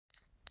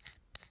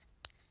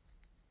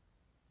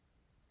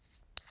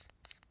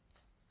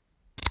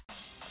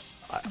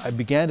I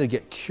began to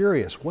get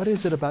curious. What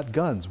is it about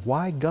guns?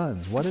 Why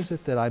guns? What is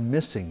it that I'm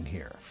missing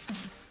here?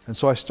 And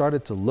so I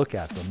started to look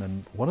at them,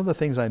 and one of the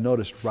things I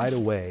noticed right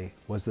away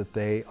was that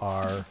they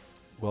are,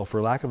 well,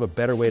 for lack of a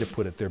better way to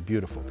put it, they're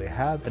beautiful. They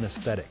have an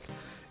aesthetic.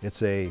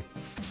 It's a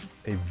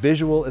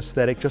visual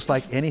aesthetic, just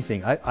like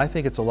anything. I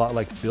think it's a lot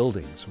like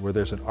buildings, where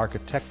there's an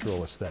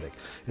architectural aesthetic.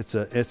 It's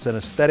an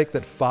aesthetic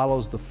that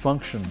follows the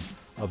function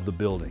of the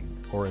building,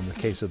 or in the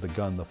case of the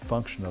gun, the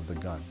function of the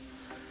gun.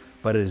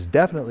 But it is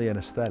definitely an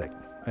aesthetic.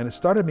 And it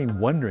started me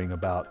wondering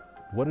about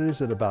what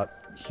is it about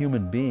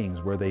human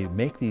beings where they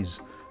make these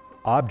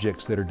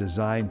objects that are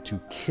designed to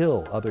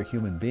kill other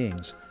human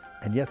beings,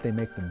 and yet they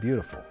make them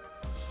beautiful.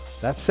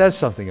 That says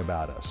something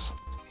about us.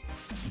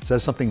 It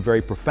says something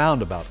very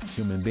profound about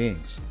human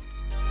beings.